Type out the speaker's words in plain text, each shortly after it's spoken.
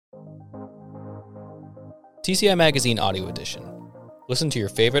TCI Magazine Audio Edition. Listen to your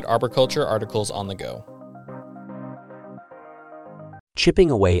favorite arboriculture articles on the go.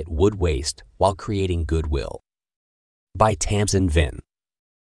 Chipping Away at Wood Waste While Creating Goodwill by Tamsin Vinh.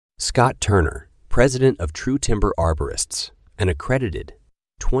 Scott Turner, president of True Timber Arborists, an accredited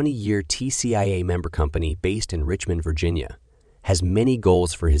 20-year TCIA member company based in Richmond, Virginia, has many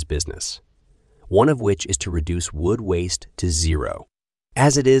goals for his business, one of which is to reduce wood waste to zero.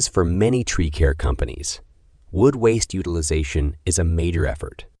 As it is for many tree care companies, wood waste utilization is a major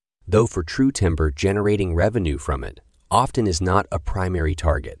effort, though for True Timber, generating revenue from it often is not a primary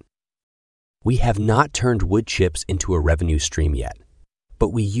target. We have not turned wood chips into a revenue stream yet, but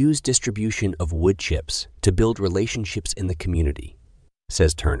we use distribution of wood chips to build relationships in the community,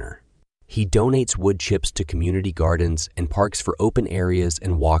 says Turner. He donates wood chips to community gardens and parks for open areas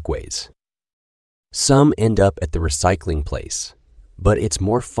and walkways. Some end up at the recycling place, but it's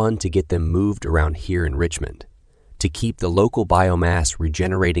more fun to get them moved around here in Richmond to keep the local biomass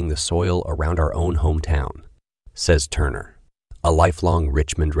regenerating the soil around our own hometown, says Turner, a lifelong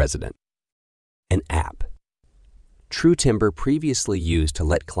Richmond resident. An app True Timber previously used to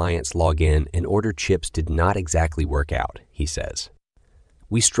let clients log in and order chips did not exactly work out, he says.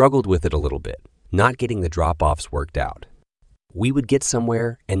 We struggled with it a little bit, not getting the drop-offs worked out. We would get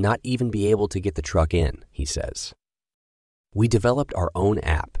somewhere and not even be able to get the truck in, he says. We developed our own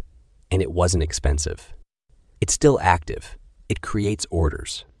app, and it wasn't expensive. It's still active. It creates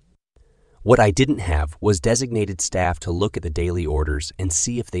orders. What I didn't have was designated staff to look at the daily orders and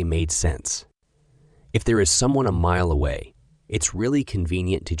see if they made sense. If there is someone a mile away, it's really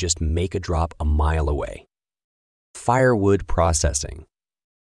convenient to just make a drop a mile away. Firewood processing.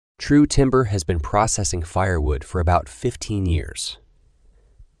 True Timber has been processing firewood for about 15 years.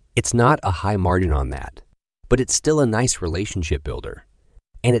 It's not a high margin on that, but it's still a nice relationship builder.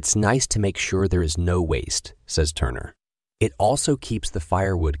 And it's nice to make sure there is no waste, says Turner. It also keeps the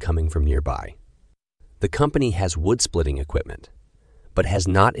firewood coming from nearby. The company has wood splitting equipment, but has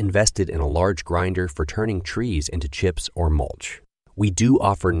not invested in a large grinder for turning trees into chips or mulch. We do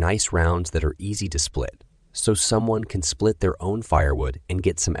offer nice rounds that are easy to split, so someone can split their own firewood and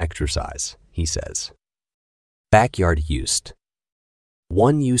get some exercise, he says. Backyard use.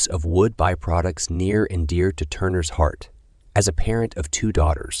 One use of wood byproducts near and dear to Turner's heart, as a parent of 2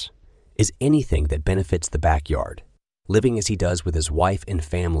 daughters, is anything that benefits the backyard, living as he does with his wife and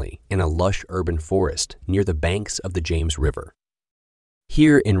family in a lush urban forest near the banks of the James River.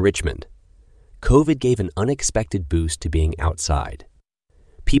 Here in Richmond, COVID gave an unexpected boost to being outside.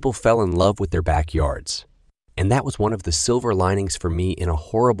 People fell in love with their backyards, and that was one of the silver linings for me in a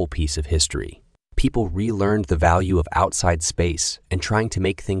horrible piece of history. People relearned the value of outside space and trying to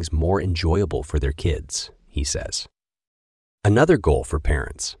make things more enjoyable for their kids, he says. Another goal for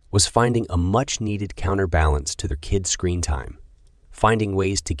parents was finding a much-needed counterbalance to their kids' screen time, finding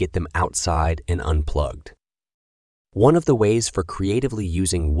ways to get them outside and unplugged. One of the ways for creatively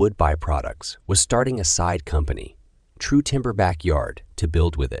using wood byproducts was starting a side company, True Timber Backyard, to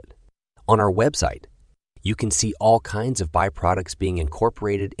build with it. On our website, you can see all kinds of byproducts being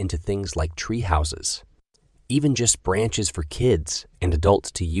incorporated into things like tree houses, even just branches for kids and adults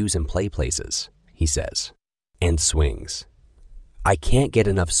to use in play places, he says, and swings. I can't get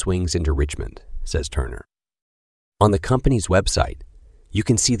enough swings into Richmond, says Turner. On the company's website, you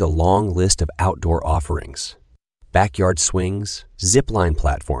can see the long list of outdoor offerings: backyard swings, zip-line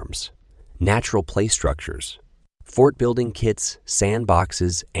platforms, natural play structures, fort building kits,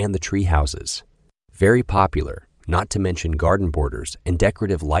 sandboxes, and the tree houses. Very popular, not to mention garden borders and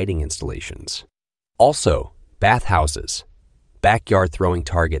decorative lighting installations. Also, bathhouses, backyard throwing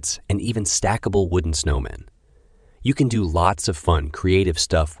targets, and even stackable wooden snowmen. You can do lots of fun, creative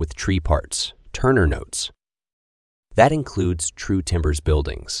stuff with tree parts, Turner notes. That includes True Timber's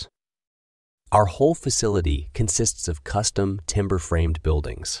buildings. Our whole facility consists of custom timber-framed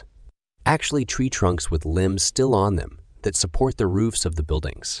buildings, actually tree trunks with limbs still on them that support the roofs of the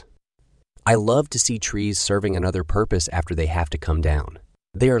buildings. I love to see trees serving another purpose after they have to come down.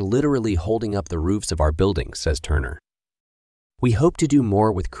 They are literally holding up the roofs of our buildings, says Turner. We hope to do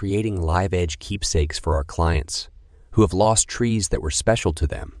more with creating live edge keepsakes for our clients who have lost trees that were special to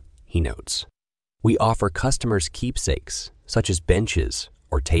them, he notes. We offer customers keepsakes, such as benches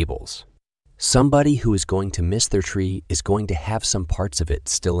or tables. Somebody who is going to miss their tree is going to have some parts of it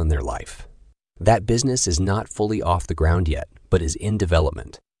still in their life. That business is not fully off the ground yet, but is in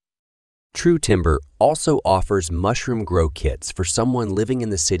development. True Timber also offers mushroom grow kits for someone living in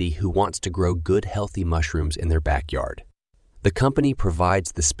the city who wants to grow good, healthy mushrooms in their backyard. The company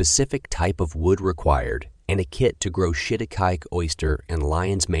provides the specific type of wood required and a kit to grow shiitake oyster and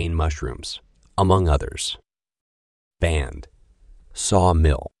lion's mane mushrooms, among others. Band.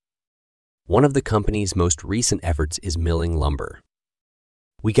 Sawmill. One of the company's most recent efforts is milling lumber.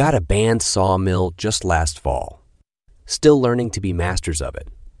 We got a band sawmill just last fall. Still learning to be masters of it.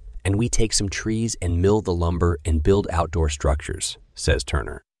 And we take some trees and mill the lumber and build outdoor structures, says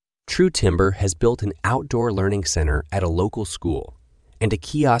Turner. True Timber has built an outdoor learning center at a local school and a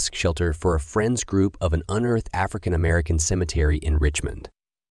kiosk shelter for a friends group of an unearthed African American cemetery in Richmond.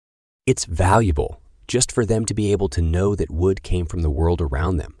 It's valuable just for them to be able to know that wood came from the world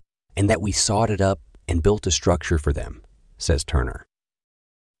around them and that we sawed it up and built a structure for them, says Turner.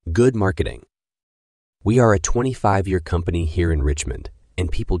 Good marketing. We are a 25-year company here in Richmond, and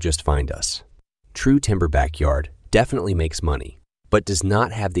people just find us. True Timber Backyard definitely makes money, but does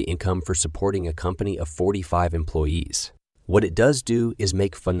not have the income for supporting a company of 45 employees. What it does do is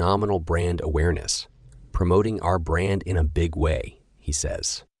make phenomenal brand awareness, promoting our brand in a big way, he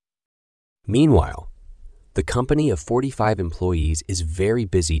says. Meanwhile, the company of 45 employees is very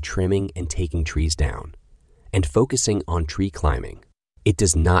busy trimming and taking trees down, and focusing on tree climbing. It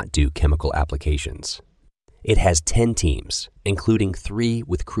does not do chemical applications. It has 10 teams, including 3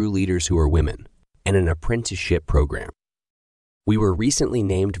 with crew leaders who are women, and an apprenticeship program. We were recently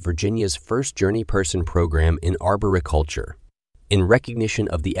named Virginia's first Journey Person program in arboriculture, in recognition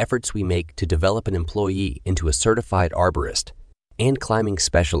of the efforts we make to develop an employee into a certified arborist and climbing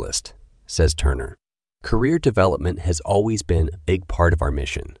specialist, says Turner. Career development has always been a big part of our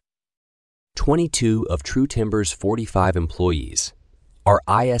mission. 22 of True Timber's 45 employees are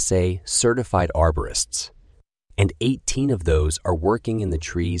ISA certified arborists, and 18 of those are working in the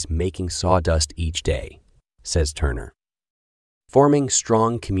trees making sawdust each day, says Turner. Forming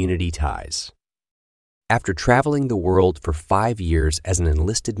strong community ties. After traveling the world for 5 years as an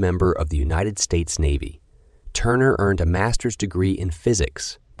enlisted member of the United States Navy, Turner earned a master's degree in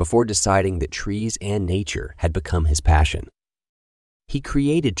physics before deciding that trees and nature had become his passion. He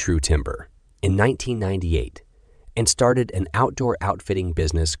created True Timber in 1998 and started an outdoor outfitting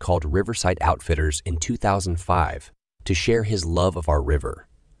business called Riverside Outfitters in 2005 to share his love of our river,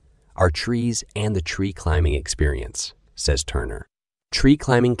 our trees, and the tree climbing experience, says Turner. Tree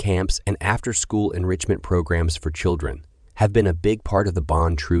climbing camps and after-school enrichment programs for children have been a big part of the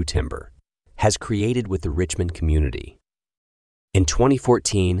bond True Timber has created with the Richmond community. In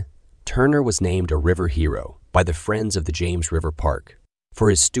 2014, Turner was named a River Hero by the Friends of the James River Park for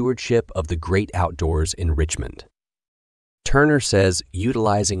his stewardship of the great outdoors in Richmond. Turner says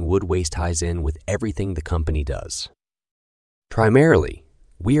utilizing wood waste ties in with everything the company does. Primarily,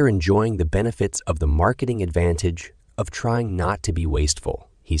 we are enjoying the benefits of the marketing advantage of trying not to be wasteful,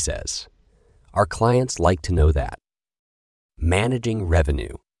 he says. Our clients like to know that. Managing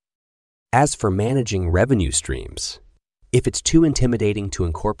revenue. As for managing revenue streams, if it's too intimidating to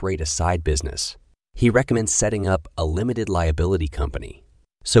incorporate a side business, he recommends setting up a limited liability company,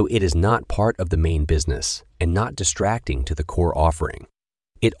 so it is not part of the main business and not distracting to the core offering.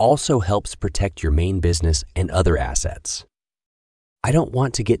 It also helps protect your main business and other assets. I don't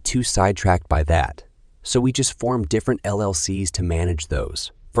want to get too sidetracked by that, so we just form different LLCs to manage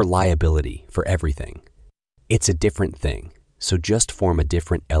those, for liability, for everything. It's a different thing, so just form a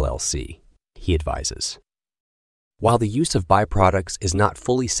different LLC, he advises. While the use of byproducts is not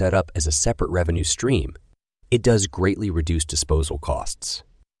fully set up as a separate revenue stream, it does greatly reduce disposal costs.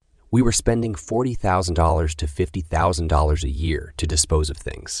 We were spending $40,000 to $50,000 a year to dispose of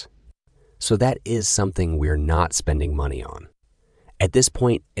things. So that is something we're not spending money on. At this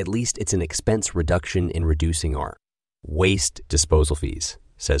point, at least it's an expense reduction in reducing our waste disposal fees,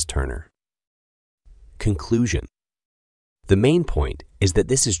 says Turner. Conclusion. The main point is that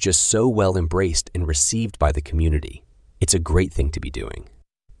this is just so well embraced and received by the community. It's a great thing to be doing.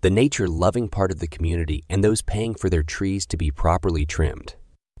 The nature-loving part of the community and those paying for their trees to be properly trimmed,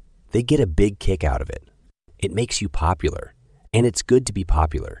 they get a big kick out of it. It makes you popular, and it's good to be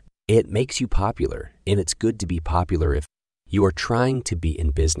popular. It makes you popular, and it's good to be popular if you are trying to be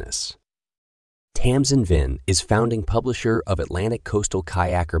in business. Tamsin Vinh is founding publisher of Atlantic Coastal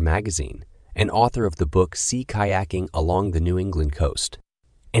Kayaker magazine and author of the book Sea Kayaking Along the New England Coast,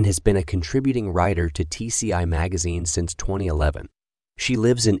 and has been a contributing writer to TCI magazine since 2011. She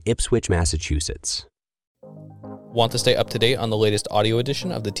lives in Ipswich, Massachusetts. Want to stay up to date on the latest audio edition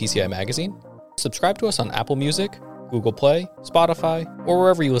of the TCI magazine? Subscribe to us on Apple Music, Google Play, Spotify, or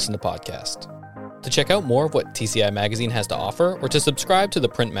wherever you listen to podcasts. To check out more of what TCI Magazine has to offer or to subscribe to the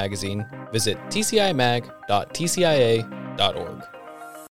print magazine, visit tcimag.tcia.org.